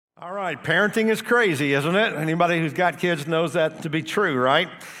All right, parenting is crazy, isn't it? Anybody who's got kids knows that to be true, right?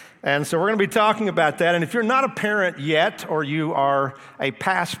 And so we're going to be talking about that. And if you're not a parent yet, or you are a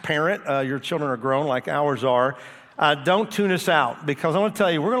past parent, your children are grown like ours are, don't tune us out, because I want to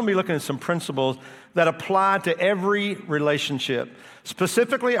tell you, we're going to be looking at some principles that apply to every relationship,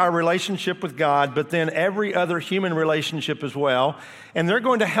 specifically our relationship with God, but then every other human relationship as well. And they're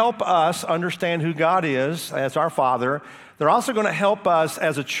going to help us understand who God is as our Father. They're also going to help us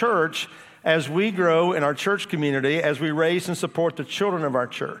as a church as we grow in our church community, as we raise and support the children of our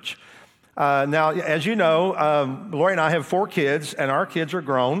church. Now, as you know, Lori and I have 4 kids, and our kids are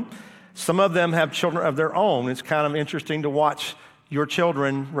grown. Some of them have children of their own. It's kind of interesting to watch your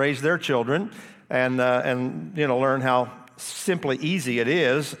children raise their children and learn how simply easy it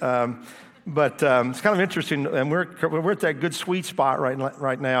is. But it's kind of interesting, and we're at that good sweet spot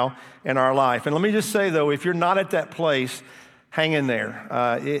right now in our life. And let me just say, though, if you're not at that place, hang in there.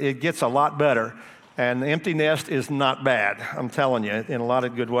 It gets a lot better. And the empty nest is not bad, I'm telling you, in a lot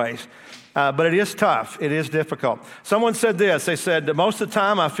of good ways. But it is tough. It is difficult. Someone said this. They said, most of the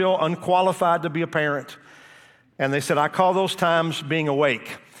time I feel unqualified to be a parent. And they said, I call those times being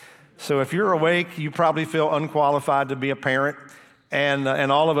awake. So if you're awake, you probably feel unqualified to be a parent. And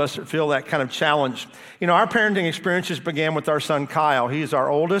all of us feel that kind of challenge. You know, our parenting experiences began with our son, Kyle. He's our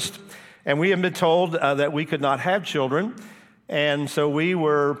oldest, and we have been told that we could not have children. And so we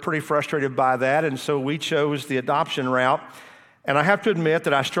were pretty frustrated by that, and so we chose the adoption route. And I have to admit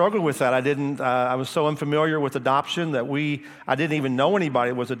that I struggled with that. I was so unfamiliar with adoption that I didn't even know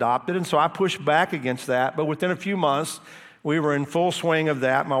anybody was adopted, and so I pushed back against that. But within a few months, we were in full swing of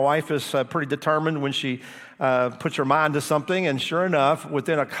that. My wife is pretty determined when she puts her mind to something, and sure enough,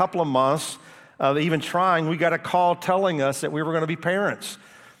 within a couple of months of even trying, we got a call telling us that we were going to be parents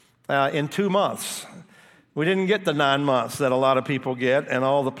in 2 months. We didn't get the 9 months that a lot of people get and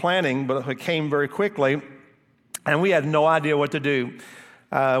all the planning, but it came very quickly, and we had no idea what to do.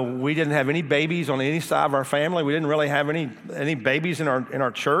 We didn't have any babies on any side of our family. We didn't really have any babies in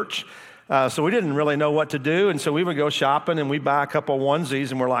our church. So we didn't really know what to do, and so we would go shopping and we'd buy a couple of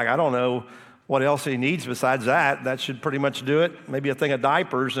onesies, and we're like, I don't know what else he needs besides that. That should pretty much do it. Maybe a thing of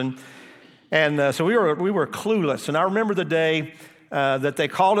diapers, and so we were clueless. And I remember the day that they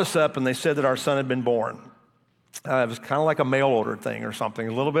called us up and they said that our son had been born. It was kind of like a mail order thing or something,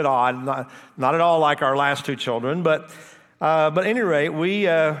 a little bit odd, not at all like our last 2 children, but at any rate, we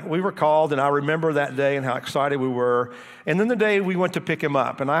were called, and I remember that day and how excited we were. And then the day we went to pick him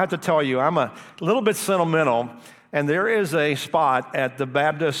up, and I have to tell you, I'm a little bit sentimental, and there is a spot at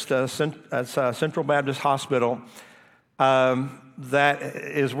the Central Baptist Hospital that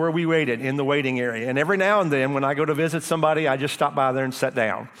is where we waited, in the waiting area. And every now and then, when I go to visit somebody, I just stop by there and sit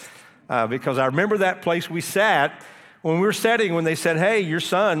down. Because I remember that place we sat when we were sitting, when they said, hey, your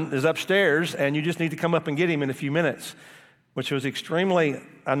son is upstairs, and you just need to come up and get him in a few minutes, which was extremely,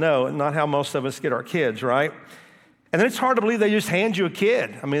 I know, not how most of us get our kids, right? And then it's hard to believe they just hand you a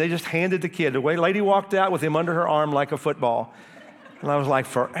kid. I mean, they just handed the kid. The lady walked out with him under her arm like a football. And I was like,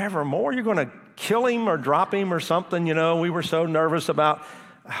 forevermore? You're going to kill him or drop him or something? You know, we were so nervous about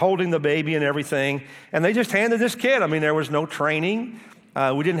holding the baby and everything. And they just handed this kid. I mean, there was no training.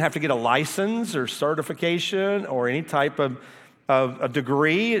 We didn't have to get a license or certification or any type of a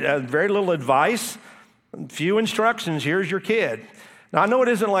degree, very little advice, few instructions. Here's your kid. Now, I know it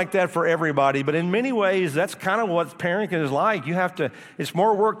isn't like that for everybody, but in many ways, that's kind of what parenting is like. It's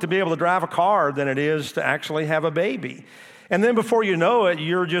more work to be able to drive a car than it is to actually have a baby. And then before you know it,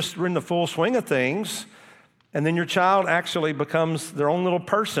 you're just in the full swing of things, and then your child actually becomes their own little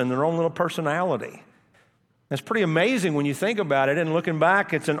person, their own little personality. It's pretty amazing when you think about it, and looking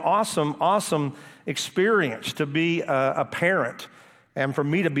back, it's an awesome, awesome experience to be a parent. And for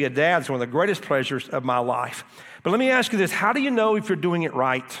me to be a dad is one of the greatest pleasures of my life. But let me ask you this. How do you know if you're doing it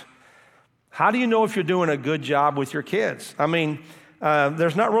right? How do you know if you're doing a good job with your kids? I mean,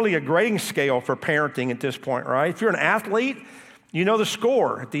 there's not really a grading scale for parenting at this point, right? If you're an athlete, you know the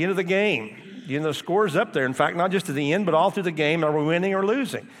score at the end of the game. You know the score is up there. In fact, not just at the end, but all through the game, are we winning or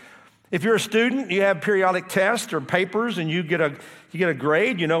losing? If you're a student, you have periodic tests or papers, and you get a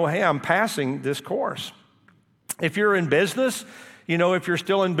grade, you know, hey, I'm passing this course. If you're in business, you know, if you're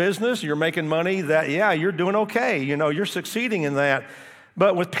still in business, you're making money, that, yeah, you're doing okay. You know, you're succeeding in that.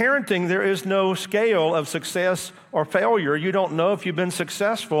 But with parenting, there is no scale of success or failure. You don't know if you've been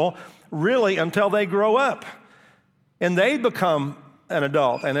successful really until they grow up and they become an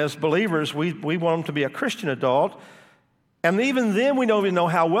adult. And as believers, we want them to be a Christian adult. And even then, we don't even know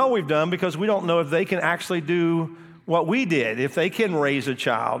how well we've done, because we don't know if they can actually do what we did, if they can raise a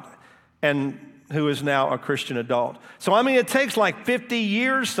child and who is now a Christian adult. So, I mean, it takes like 50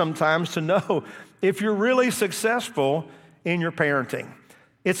 years sometimes to know if you're really successful in your parenting.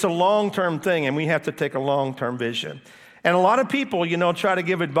 It's a long-term thing, and we have to take a long-term vision. And a lot of people, try to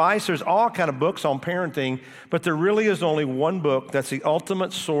give advice. There's all kind of books on parenting, but there really is only one book that's the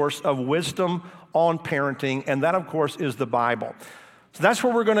ultimate source of wisdom on parenting, and that, of course, is the Bible. So that's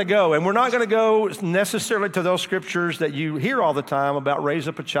where we're going to go. And we're not going to go necessarily to those scriptures that you hear all the time about raise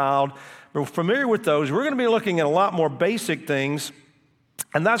up a child. We're familiar with those. We're going to be looking at a lot more basic things.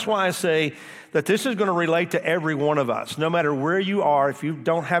 And that's why I say that this is going to relate to every one of us, no matter where you are. If you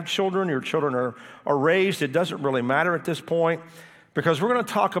don't have children, your children are raised, it doesn't really matter at this point, because we're going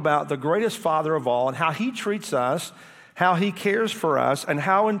to talk about the greatest father of all and how he treats us, how he cares for us, and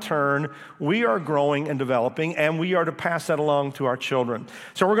how in turn we are growing and developing, and we are to pass that along to our children.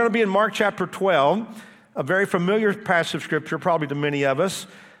 So we're going to be in Mark chapter 12, a very familiar passage of scripture, probably to many of us,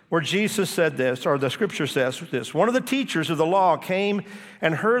 where Jesus said this, or the scripture says this. One of the teachers of the law came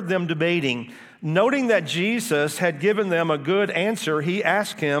and heard them debating. Noting that Jesus had given them a good answer, he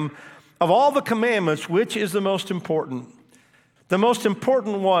asked him, of all the commandments, which is the most important? The most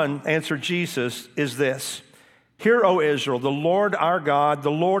important one, answered Jesus, is this. Hear, O Israel, the Lord our God,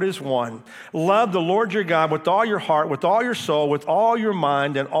 the Lord is one. Love the Lord your God with all your heart, with all your soul, with all your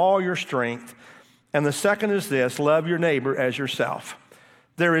mind, and all your strength. And the second is this, love your neighbor as yourself.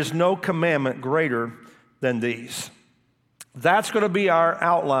 There is no commandment greater than these. That's going to be our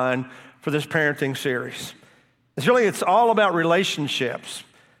outline for this parenting series. It's all about relationships.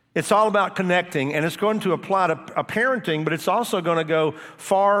 It's all about connecting, and it's going to apply to a parenting, but it's also going to go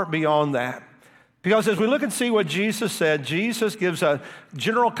far beyond that. Because as we look and see what Jesus said, Jesus gives a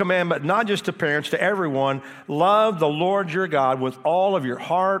general commandment, not just to parents, to everyone. Love the Lord your God with all of your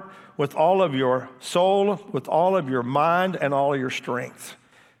heart, with all of your soul, with all of your mind, and all of your strength.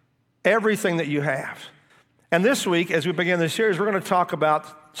 Everything that you have. And this week, as we begin this series, we're going to talk about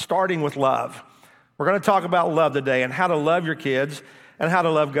starting with love. We're going to talk about love today and how to love your kids and how to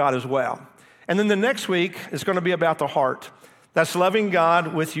love God as well. And then the next week is going to be about the heart. That's loving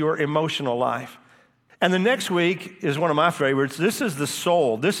God with your emotional life. And the next week is one of my favorites. This is the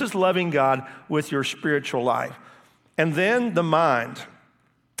soul. This is loving God with your spiritual life. And then the mind.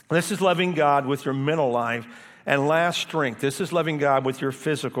 This is loving God with your mental life. And last, strength. This is loving God with your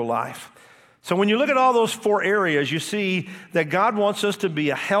physical life. So when you look at all those four areas, you see that God wants us to be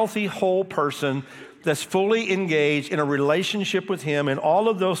a healthy, whole person that's fully engaged in a relationship with Him in all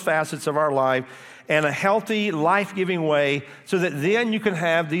of those facets of our life, and a healthy, life-giving way, so that then you can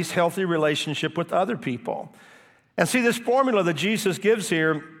have these healthy relationships with other people. And see, this formula that Jesus gives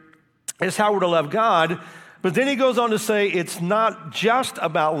here is how we're to love God, but then He goes on to say it's not just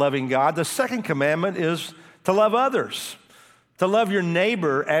about loving God. The second commandment is to love others, to love your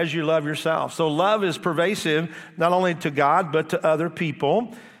neighbor as you love yourself. So love is pervasive, not only to God, but to other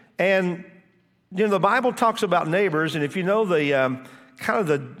people. And, the Bible talks about neighbors, and if you know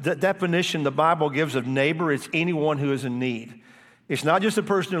the definition the Bible gives of neighbor, it's anyone who is in need. It's not just the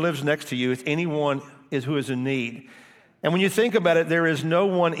person who lives next to you, it's anyone who is in need. And when you think about it, there is no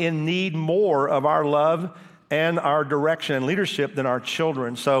one in need more of our love and our direction and leadership than our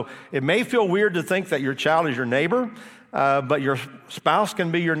children. So it may feel weird to think that your child is your neighbor, but your spouse can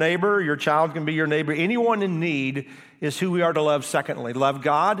be your neighbor, your child can be your neighbor. Anyone in need is who we are to love secondly. Love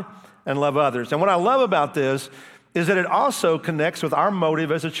God and love others. And what I love about this is that it also connects with our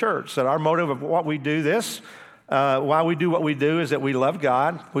motive as a church, that our motive of what we do why we do what we do is that we love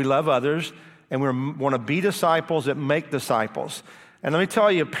God, we love others, and we want to be disciples that make disciples. And let me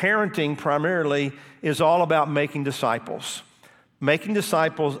tell you, parenting primarily is all about making disciples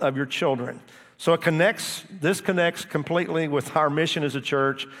of your children. So this connects completely with our mission as a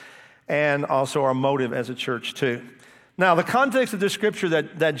church and also our motive as a church too. Now, the context of this scripture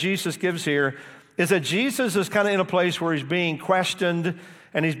that Jesus gives here is that Jesus is kind of in a place where he's being questioned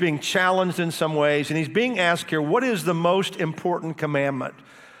and he's being challenged in some ways, and he's being asked here, what is the most important commandment?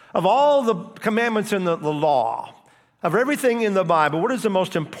 Of all the commandments in the law, of everything in the Bible, what is the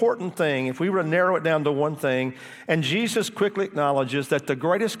most important thing if we were to narrow it down to one thing? And Jesus quickly acknowledges that the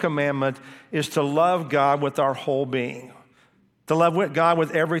greatest commandment is to love God with our whole being, to love God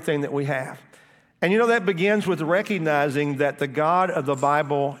with everything that we have. And that begins with recognizing that the God of the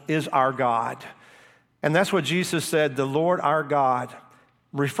Bible is our God. And that's what Jesus said, the Lord our God,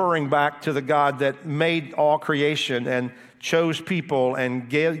 referring back to the God that made all creation and chose people and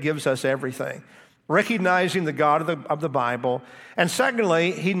gives us everything. Recognizing the God of the Bible. And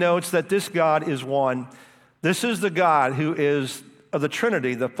secondly, he notes that this God is one. This is the God who is of the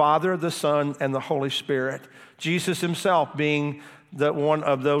Trinity, the Father, the Son, and the Holy Spirit. Jesus himself being one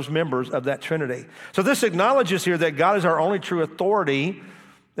of those members of that Trinity. So this acknowledges here that God is our only true authority,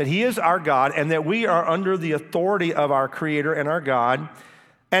 that he is our God, and that we are under the authority of our Creator and our God,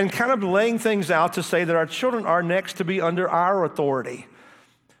 and kind of laying things out to say that our children are next to be under our authority.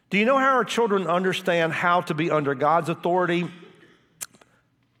 Do you know how our children understand how to be under God's authority?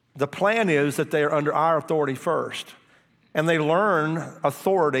 The plan is that they are under our authority first, and they learn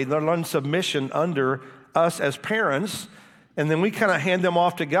authority, they learn submission under us as parents, and then we kind of hand them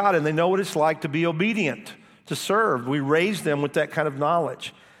off to God, and they know what it's like to be obedient, to serve. We raise them with that kind of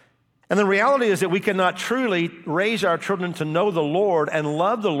knowledge. And the reality is that we cannot truly raise our children to know the Lord and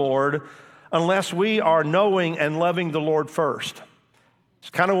love the Lord unless we are knowing and loving the Lord first. It's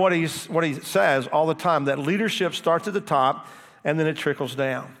kind of what he says all the time, that leadership starts at the top and then it trickles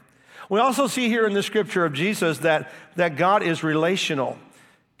down. We also see here in the scripture of Jesus that God is relational.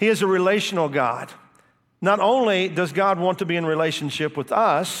 He is a relational God. Not only does God want to be in relationship with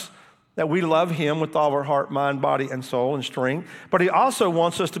us, that we love him with all of our heart, mind, body, and soul and strength, but he also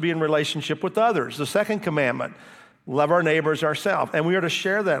wants us to be in relationship with others. The second commandment, love our neighbors ourselves, and we are to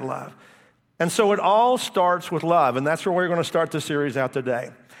share that love. And so it all starts with love, and that's where we're going to start the series out today.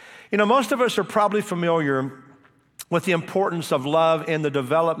 You know, most of us are probably familiar with the importance of love in the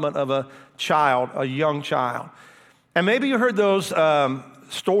development of a child, a young child. And maybe you heard those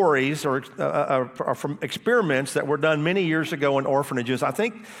stories or from experiments that were done many years ago in orphanages. I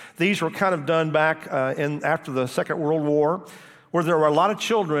think these were kind of done back after the Second World War, where there were a lot of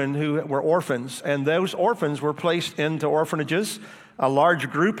children who were orphans, and those orphans were placed into orphanages, large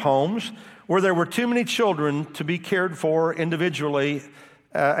group homes, where there were too many children to be cared for individually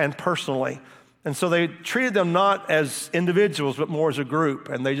and personally. And so they treated them not as individuals, but more as a group,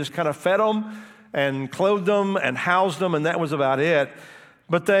 and they just kind of fed them and clothed them and housed them, and that was about it.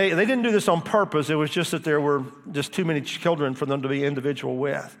 But they didn't do this on purpose. It was just that there were just too many children for them to be individual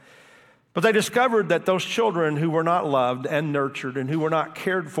with. But they discovered that those children who were not loved and nurtured and who were not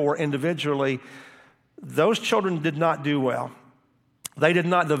cared for individually, those children did not do well. They did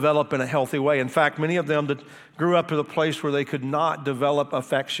not develop in a healthy way. In fact, many of them that grew up in a place where they could not develop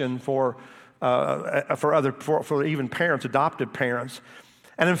affection for even parents, adopted parents.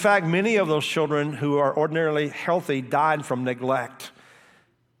 And in fact, many of those children who are ordinarily healthy died from neglect.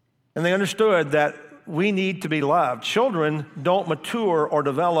 And they understood that we need to be loved. Children don't mature or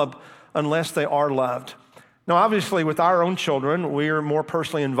develop unless they are loved. Now, obviously, with our own children, we are more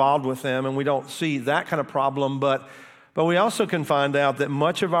personally involved with them, and we don't see that kind of problem, but we also can find out that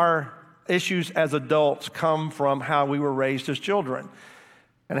much of our issues as adults come from how we were raised as children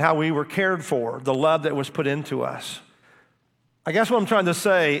and how we were cared for, the love that was put into us. I guess what I'm trying to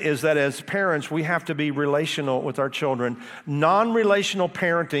say is that as parents, we have to be relational with our children. Non-relational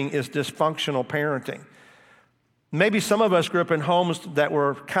parenting is dysfunctional parenting. Maybe some of us grew up in homes that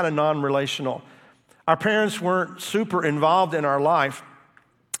were kind of non-relational. Our parents weren't super involved in our life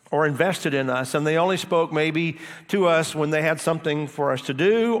or invested in us, and they only spoke maybe to us when they had something for us to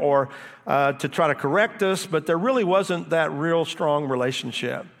do or to try to correct us, but there really wasn't that real strong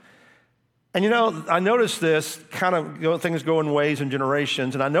relationship. And you know, I noticed this things go in waves and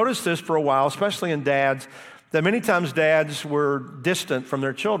generations, and I noticed this for a while, especially in dads, that many times dads were distant from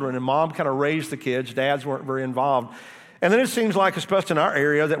their children, and mom kind of raised the kids. Dads weren't very involved. And then it seems like, especially in our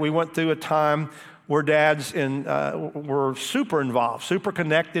area, that we went through a time where dads were super involved, super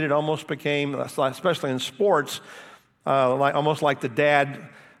connected. It almost became, especially in sports, almost like the dad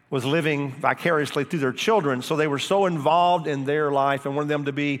was living vicariously through their children. So they were so involved in their life and wanted them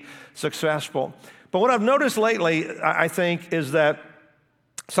to be successful. But what I've noticed lately, I think, is that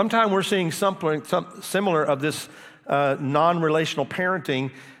sometimes we're seeing something similar of this non-relational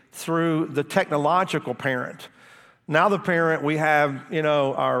parenting through the technological parent. Now the parent, we have,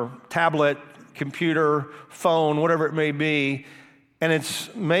 our tablet, computer, phone, whatever it may be, and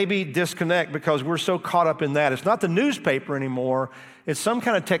it's maybe disconnect because we're so caught up in that. It's not the newspaper anymore. It's some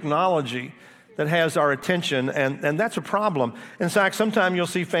kind of technology that has our attention, and that's a problem. In fact, sometimes you'll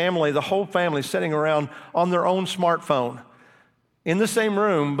see the whole family sitting around on their own smartphone in the same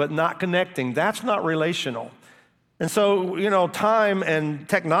room, but not connecting. That's not relational. And so, time and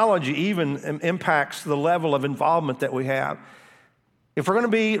technology even impacts the level of involvement that we have. If we're going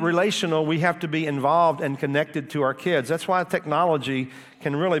to be relational, we have to be involved and connected to our kids. That's why technology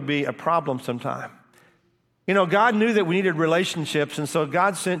can really be a problem sometimes. God knew that we needed relationships, and so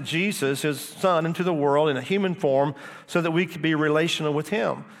God sent Jesus, his son, into the world in a human form so that we could be relational with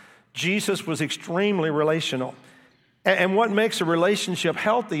him. Jesus was extremely relational. And what makes a relationship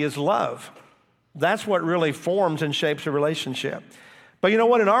healthy is love. That's what really forms and shapes a relationship. But you know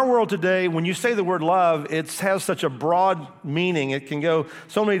what? In our world today, when you say the word love, it has such a broad meaning. It can go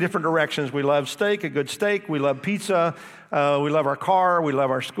so many different directions. We love steak, a good steak. We love pizza. We love our car. We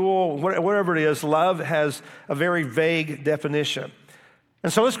love our school. Whatever it is, love has a very vague definition.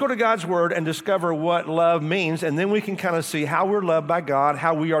 And so let's go to God's word and discover what love means, and then we can kind of see how we're loved by God,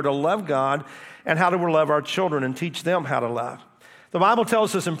 how we are to love God, and how to love our children and teach them how to love. The Bible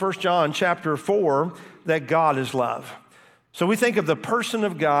tells us in 1 John chapter 4 that God is love. So we think of the person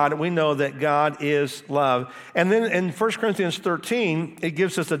of God, and we know that God is love. And then in 1 Corinthians 13, it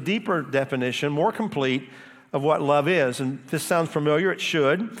gives us a deeper definition, more complete, of what love is. And if this sounds familiar, it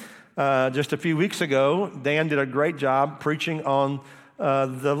should. Just a few weeks ago, Dan did a great job preaching on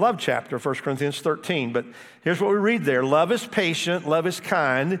the love chapter, 1 Corinthians 13. But here's what we read there. Love is patient, love is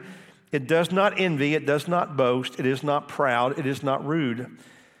kind. It does not envy, it does not boast, it is not proud, it is not rude.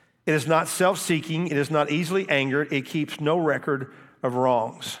 It is not self-seeking, it is not easily angered, it keeps no record of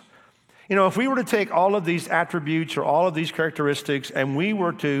wrongs. You know, if we were to take all of these attributes or all of these characteristics and we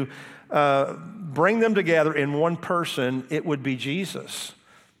were to bring them together in one person, it would be Jesus.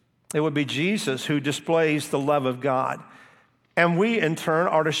 It would be Jesus who displays the love of God. And we, in turn,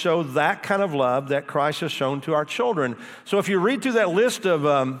 are to show that kind of love that Christ has shown to our children. So if you read through that list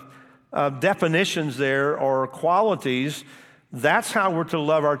of definitions there or qualities, that's how we're to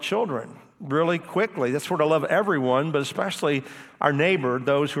love our children really quickly. That's how we're to love everyone, but especially our neighbor,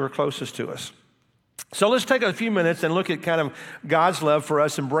 those who are closest to us. So let's take a few minutes and look at kind of God's love for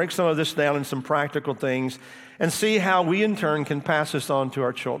us and break some of this down in some practical things and see how we, in turn, can pass this on to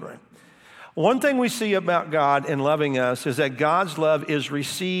our children. One thing we see about God in loving us is that God's love is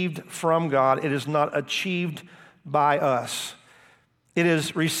received from God. It is not achieved by us. It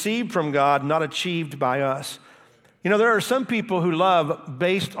is received from God, not achieved by us. You know, there are some people who love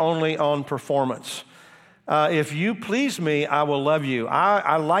based only on performance. If you please me, I will love you.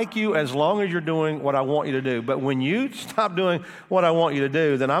 I like you as long as you're doing what I want you to do. But when you stop doing what I want you to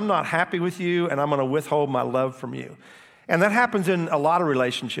do, then I'm not happy with you and I'm going to withhold my love from you. And that happens in a lot of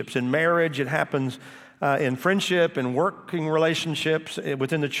relationships. In marriage, it happens in friendship, in working relationships,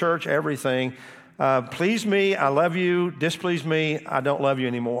 within the church, everything. Please me, I love you. Displease me, I don't love you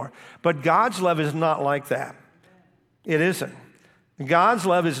anymore. But God's love is not like that. It isn't. God's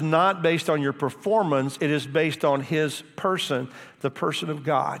love is not based on your performance. It is based on His person, the person of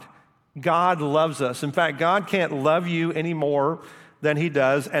God. God loves us. In fact, God can't love you any more than He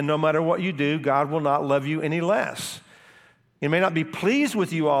does, and no matter what you do, God will not love you any less. He may not be pleased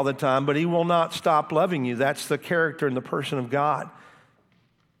with you all the time, but He will not stop loving you. That's the character and the person of God.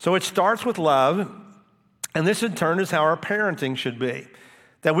 So it starts with love, and this in turn is how our parenting should be.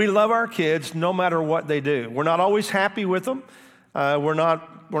 That we love our kids no matter what they do. We're not always happy with them. We're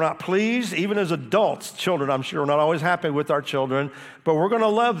not pleased, even as adults, children, I'm sure we're not always happy with our children, but we're going to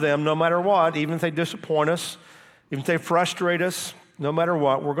love them no matter what, even if they disappoint us, even if they frustrate us, no matter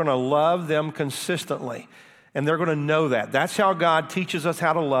what, we're going to love them consistently. And they're going to know that. That's how God teaches us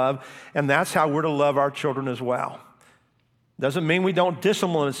how to love, and that's how we're to love our children as well. Doesn't mean we don't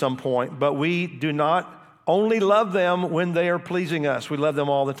discipline at some point, but we do not only love them when they are pleasing us. We love them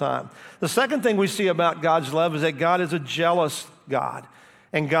all the time. The second thing we see about God's love is that God is a jealous God,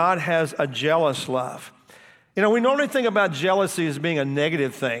 and God has a jealous love. You know, we normally think about jealousy as being a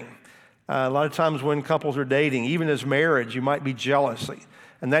negative thing. A lot of times when couples are dating, even as marriage, you might be jealous,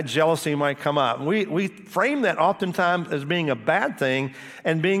 and that jealousy might come up. We frame that oftentimes as being a bad thing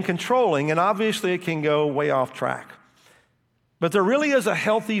and being controlling, and obviously it can go way off track. But there really is a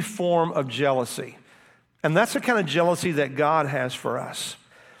healthy form of jealousy. And that's the kind of jealousy that God has for us.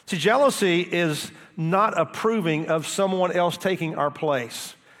 See, jealousy is not approving of someone else taking our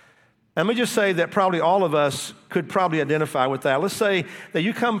place. Let me just say that probably all of us could probably identify with that. Let's say that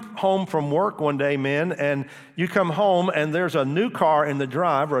you come home from work one day, men, and you come home and there's a new car in the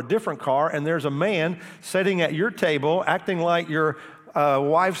drive or a different car, and there's a man sitting at your table acting like your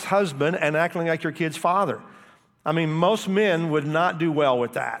wife's husband and acting like your kid's father. I mean, most men would not do well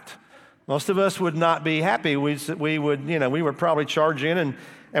with that. Most of us would not be happy. We would probably charge in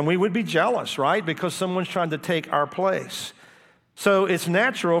and we would be jealous, right? Because someone's trying to take our place. So it's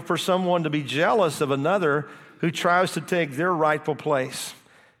natural for someone to be jealous of another who tries to take their rightful place.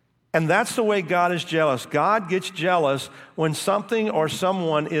 And that's the way God is jealous. God gets jealous when something or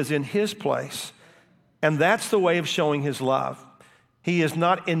someone is in His place. And that's the way of showing His love. He is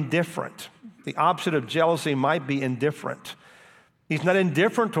not indifferent. The opposite of jealousy might be indifferent. He's not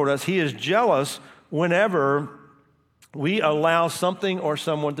indifferent toward us. He is jealous whenever we allow something or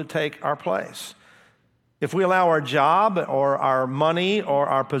someone to take our place. If we allow our job or our money or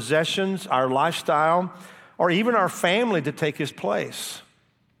our possessions, our lifestyle, or even our family to take his place.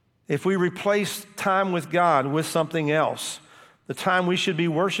 If we replace time with God with something else, the time we should be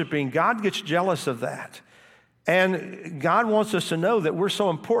worshiping, God gets jealous of that. And God wants us to know that we're so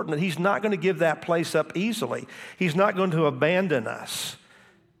important that he's not going to give that place up easily. He's not going to abandon us.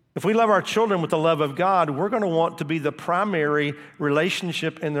 If we love our children with the love of God, we're going to want to be the primary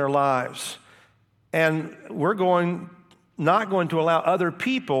relationship in their lives. And we're not going to allow other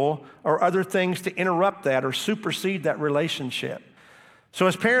people or other things to interrupt that or supersede that relationship. So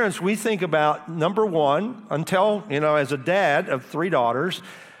as parents, we think about, number one, until, as a dad of 3 daughters,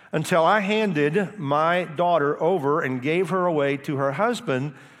 until I handed my daughter over and gave her away to her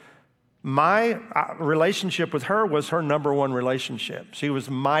husband, my relationship with her was her number one relationship. She was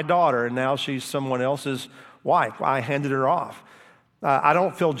my daughter, and now she's someone else's wife. I handed her off. I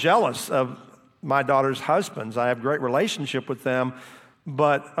don't feel jealous of my daughter's husbands. I have a great relationship with them,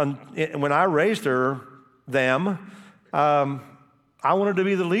 but when I raised them, I wanted to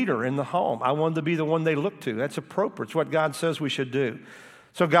be the leader in the home. I wanted to be the one they looked to. That's appropriate. It's what God says we should do.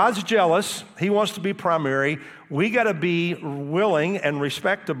 So God's jealous. He wants to be primary. We got to be willing and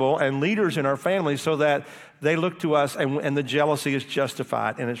respectable and leaders in our family so that they look to us and the jealousy is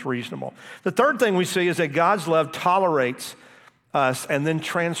justified and it's reasonable. The third thing we see is that God's love tolerates us and then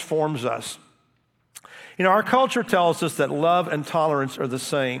transforms us. Our culture tells us that love and tolerance are the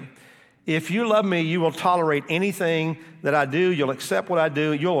same. If you love me, you will tolerate anything that I do. You'll accept what I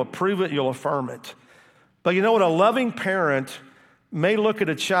do. You'll approve it. You'll affirm it. But you know what? A loving parent may look at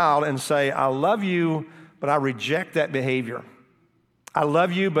a child and say, I love you, but I reject that behavior. I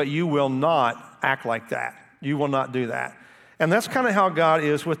love you, but you will not act like that. You will not do that. And that's kind of how God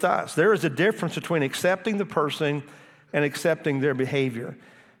is with us. There is a difference between accepting the person and accepting their behavior.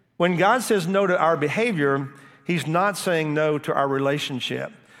 When God says no to our behavior, he's not saying no to our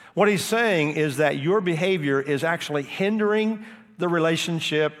relationship. What he's saying is that your behavior is actually hindering the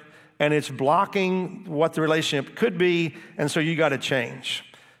relationship and it's blocking what the relationship could be, and so you got to change.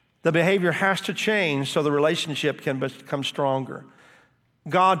 The behavior has to change so the relationship can become stronger.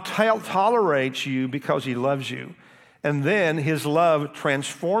 God tolerates you because he loves you, and then his love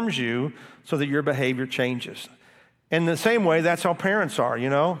transforms you so that your behavior changes. In the same way, that's how parents are,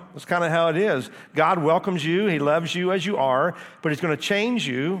 That's kind of how it is. God welcomes you, he loves you as you are, but he's going to change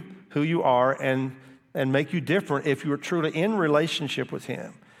you, who you are, and make you different if you are truly in relationship with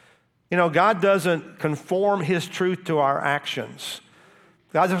him. God doesn't conform his truth to our actions.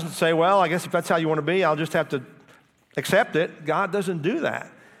 God doesn't say, well, I guess if that's how you want to be, I'll just have to accept it. God doesn't do that.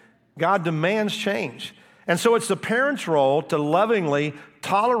 God demands change. And so it's the parent's role to lovingly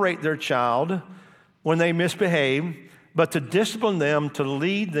tolerate their child when they misbehave, but to discipline them, to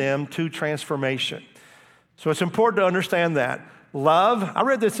lead them to transformation. So it's important to understand that. Love, I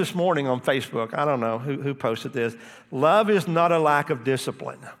read this morning on Facebook. I don't know who posted this. Love is not a lack of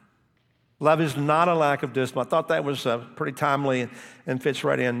discipline. Love is not a lack of discipline. I thought that was pretty timely and fits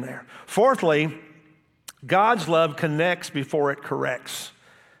right in there. Fourthly, God's love connects before it corrects.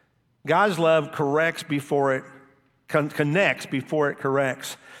 God's love corrects before it connects before it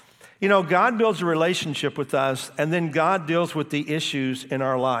corrects. God builds a relationship with us, and then God deals with the issues in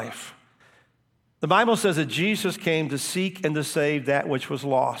our life. The Bible says that Jesus came to seek and to save that which was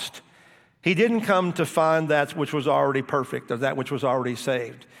lost. He didn't come to find that which was already perfect or that which was already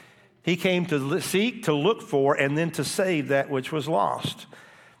saved. He came to seek, to look for, and then to save that which was lost.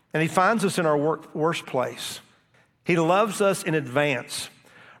 And he finds us in our worst place. He loves us in advance.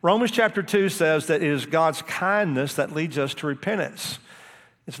 Romans chapter 2 says that it is God's kindness that leads us to repentance.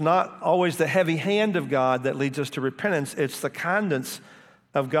 It's not always the heavy hand of God that leads us to repentance. It's the kindness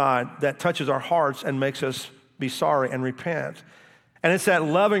of God that touches our hearts and makes us be sorry and repent. And it's that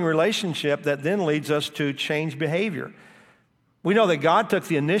loving relationship that then leads us to change behavior. We know that God took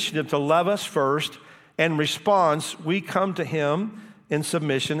the initiative to love us first. In response, we come to him in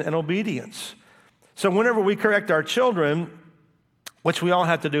submission and obedience. So whenever we correct our children, which we all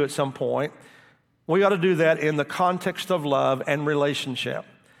have to do at some point, we ought to do that in the context of love and relationship,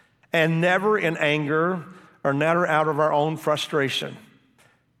 and never in anger or never out of our own frustration.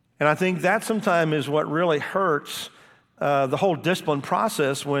 And I think that sometimes is what really hurts the whole discipline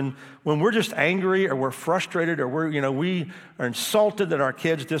process when we're just angry or we're frustrated or we are insulted that our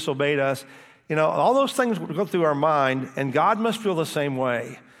kids disobeyed us. All those things go through our mind, and God must feel the same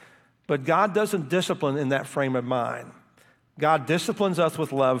way. But God doesn't discipline in that frame of mind. God disciplines us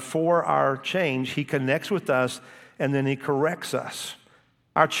with love for our change. He connects with us, and then he corrects us.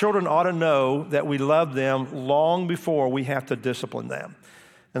 Our children ought to know that we love them long before we have to discipline them.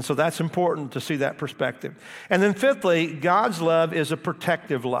 And so that's important to see that perspective. And then fifthly, God's love is a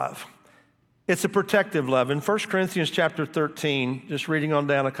protective love. It's a protective love. In 1 Corinthians chapter 13, just reading on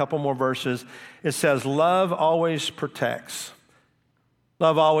down a couple more verses, it says, love always protects.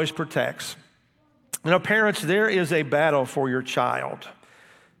 Love always protects. Parents, there is a battle for your child.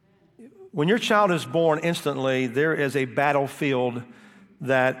 When your child is born instantly, there is a battlefield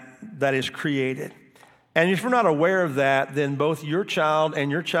that is created. And if you're not aware of that, then both your child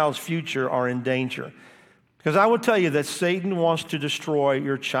and your child's future are in danger. Because I will tell you that Satan wants to destroy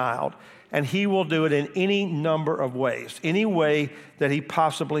your child, and he will do it in any number of ways, any way that he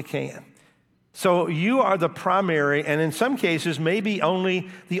possibly can. So you are the primary, and in some cases, maybe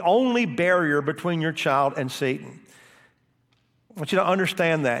the only barrier between your child and Satan. I want you to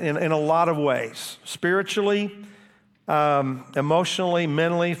understand that in a lot of ways, spiritually, emotionally,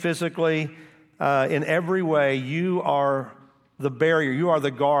 mentally, physically, in every way, you are the barrier, you are the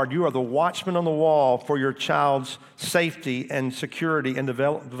guard, you are the watchman on the wall for your child's safety and security and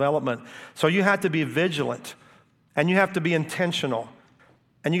development. So you have to be vigilant, and you have to be intentional.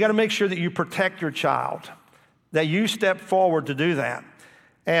 And you got to make sure that you protect your child, that you step forward to do that.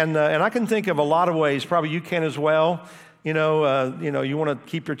 And I can think of a lot of ways, probably you can as well. You want to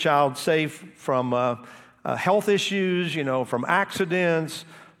keep your child safe from health issues, from accidents,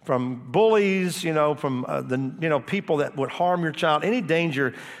 from bullies, from people that would harm your child, any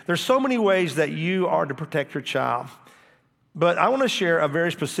danger. There's so many ways that you are to protect your child. But I want to share a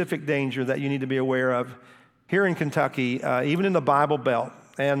very specific danger that you need to be aware of here in Kentucky, even in the Bible Belt.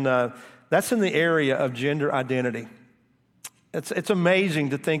 And that's in the area of gender identity. It's amazing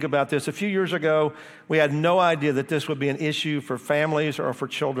to think about this. A few years ago, we had no idea that this would be an issue for families or for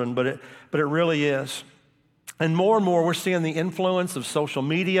children, but it really is. And more, we're seeing the influence of social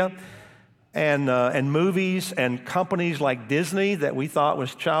media and movies and companies like Disney that we thought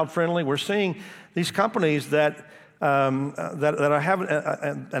was child-friendly. We're seeing these companies that have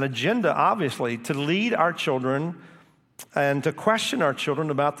an agenda, obviously, to lead our children and to question our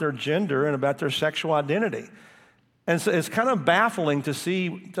children about their gender and about their sexual identity. And so it's kind of baffling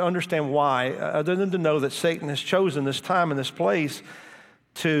to understand why, other than to know that Satan has chosen this time and this place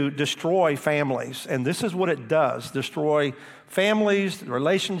to destroy families. And this is what it does, destroy families,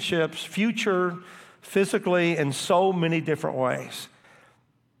 relationships, future, physically, in so many different ways.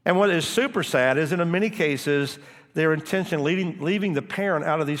 And what is super sad is in many cases, they're intentionally leaving the parent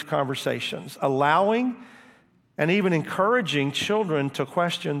out of these conversations, allowing and even encouraging children to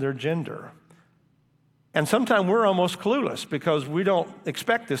question their gender. And sometimes we're almost clueless because we don't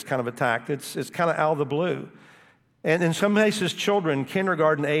expect this kind of attack. It's kind of out of the blue. And in some cases, children,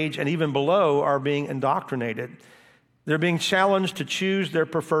 kindergarten age and even below, are being indoctrinated. They're being challenged to choose their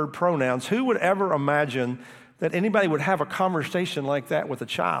preferred pronouns. Who would ever imagine that anybody would have a conversation like that with a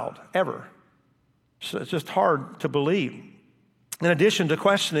child, ever? So it's just hard to believe. In addition to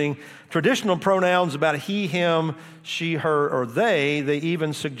questioning traditional pronouns about he, him, she, her, or they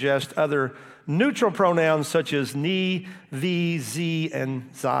even suggest other neutral pronouns such as ni, thee, thee,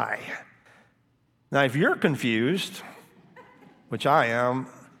 and thy. Now, if you're confused, which I am,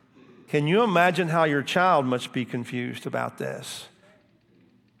 can you imagine how your child must be confused about this?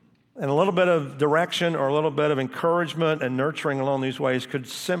 And a little bit of direction or a little bit of encouragement and nurturing along these ways could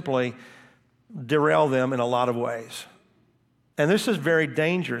simply derail them in a lot of ways. And this is very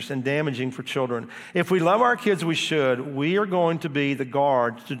dangerous and damaging for children. If we love our kids, we are going to be the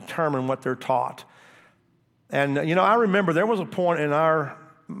guard to determine what they're taught. And, I remember there was a point in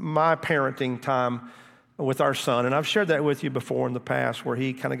my parenting time with our son, and I've shared that with you before in the past where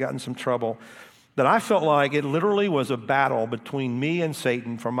he kind of got in some trouble, that I felt like it literally was a battle between me and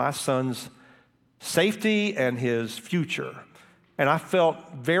Satan for my son's safety and his future. And I felt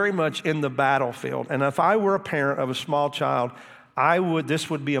very much in the battlefield. And if I were a parent of a small child, this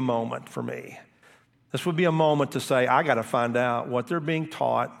would be a moment for me. This would be a moment to say, I got to find out what they're being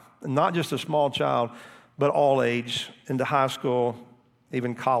taught, not just a small child, but all age, into high school,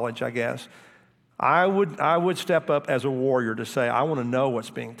 even college, I guess. I would step up as a warrior to say, I want to know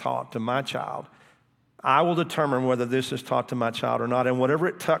what's being taught to my child. I will determine whether this is taught to my child or not. And whatever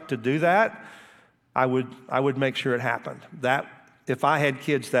it took to do that, I would make sure it happened. That if I had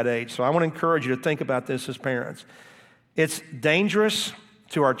kids that age. So I want to encourage you to think about this as parents. It's dangerous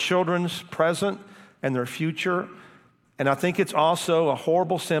to our children's present and their future. And I think it's also a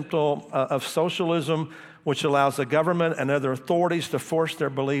horrible symptom of socialism, which allows the government and other authorities to force their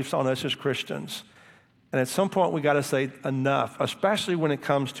beliefs on us as Christians. And at some point, we got to say enough, especially when it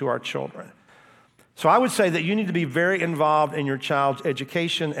comes to our children. So I would say that you need to be very involved in your child's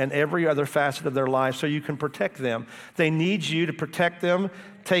education and every other facet of their life so you can protect them. They need you to protect them,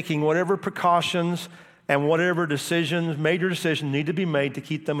 taking whatever precautions and whatever decisions, major decisions need to be made to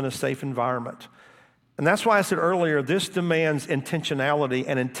keep them in a safe environment. And that's why I said earlier, this demands intentionality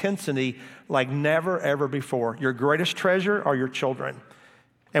and intensity like never, ever before. Your greatest treasure are your children.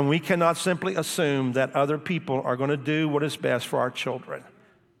 And we cannot simply assume that other people are going to do what is best for our children.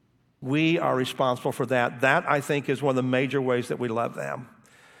 We are responsible for that. That, I think, is one of the major ways that we love them.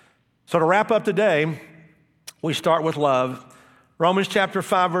 So to wrap up today, we start with love. Romans chapter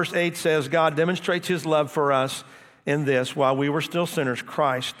 5, verse 8 says, God demonstrates his love for us in this: while we were still sinners,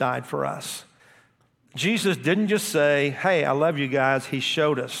 Christ died for us. Jesus didn't just say, hey, I love you guys. He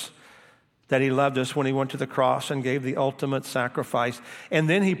showed us that he loved us when he went to the cross and gave the ultimate sacrifice. And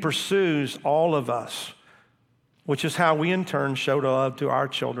then he pursues all of us, which is how we in turn show love to our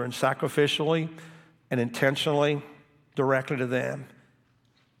children, sacrificially and intentionally, directly to them.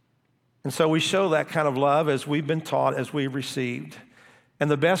 And so we show that kind of love as we've been taught, as we've received. And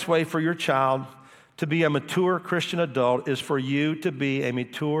the best way for your child to be a mature Christian adult is for you to be a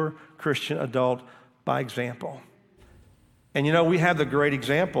mature Christian adult by example. And you know, we have the great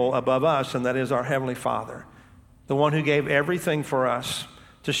example above us, and that is our Heavenly Father, the one who gave everything for us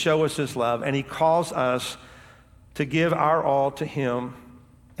to show us his love. And he calls us to give our all to him.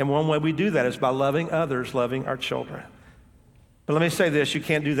 And one way we do that is by loving others, loving our children. But let me say this, you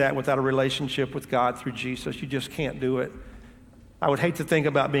can't do that without a relationship with God through Jesus. You just can't do it. I would hate to think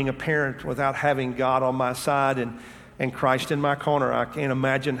about being a parent without having God on my side and Christ in my corner. I can't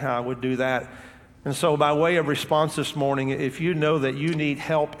imagine how I would do that. And so by way of response this morning, if you know that you need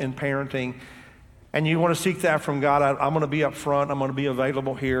help in parenting and you want to seek that from God, I'm going to be up front. I'm going to be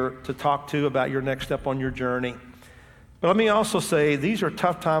available here to talk to about your next step on your journey. But let me also say, these are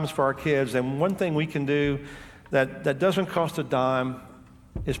tough times for our kids, and one thing we can do that doesn't cost a dime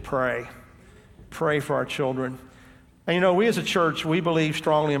is pray. Pray for our children. And you know, we as a church, we believe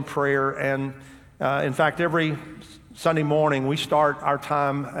strongly in prayer, and in fact, every Sunday morning, we start our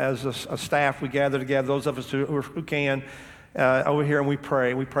time as a staff. We gather together, those of us who can, over here, and we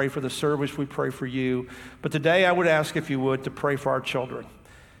pray. We pray for the service. We pray for you. But today, I would ask, if you would, to pray for our children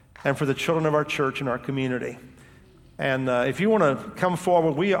and for the children of our church and our community. And if you want to come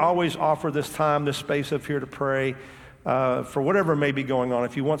forward, we always offer this time, this space up here to pray for whatever may be going on.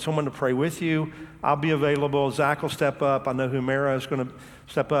 If you want someone to pray with you, I'll be available. Zach will step up. I know Humera is going to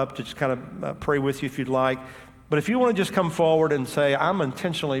step up to just kind of pray with you if you'd like. But if you want to just come forward and say, I'm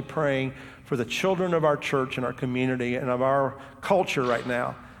intentionally praying for the children of our church and our community and of our culture right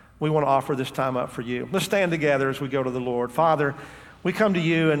now, we want to offer this time up for you. Let's stand together as we go to the Lord. Father, we come to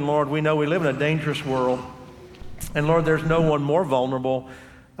you, and Lord, we know we live in a dangerous world. And Lord, there's no one more vulnerable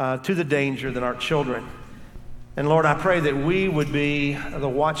to the danger than our children. And Lord, I pray that we would be the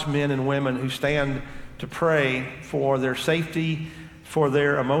watchmen and women who stand to pray for their safety, for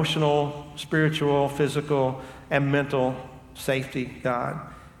their emotional, spiritual, physical, and mental safety, God.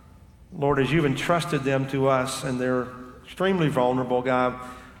 Lord, as you've entrusted them to us and they're extremely vulnerable, God,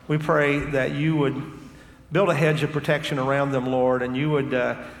 we pray that you would build a hedge of protection around them, Lord, and you would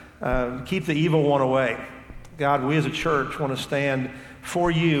keep the evil one away. God, we as a church want to stand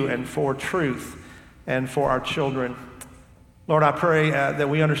for you and for truth and for our children. Lord, I pray that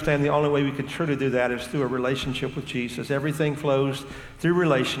we understand the only way we can truly do that is through a relationship with Jesus. Everything flows through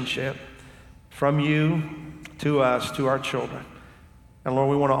relationship from you to us, to our children. And Lord,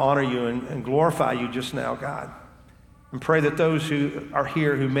 we want to honor you and glorify you just now, God. And pray that those who are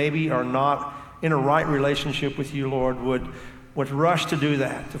here who maybe are not in a right relationship with you, Lord, would rush to do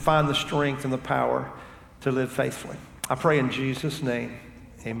that, to find the strength and the power to live faithfully. I pray in Jesus' name,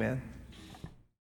 amen.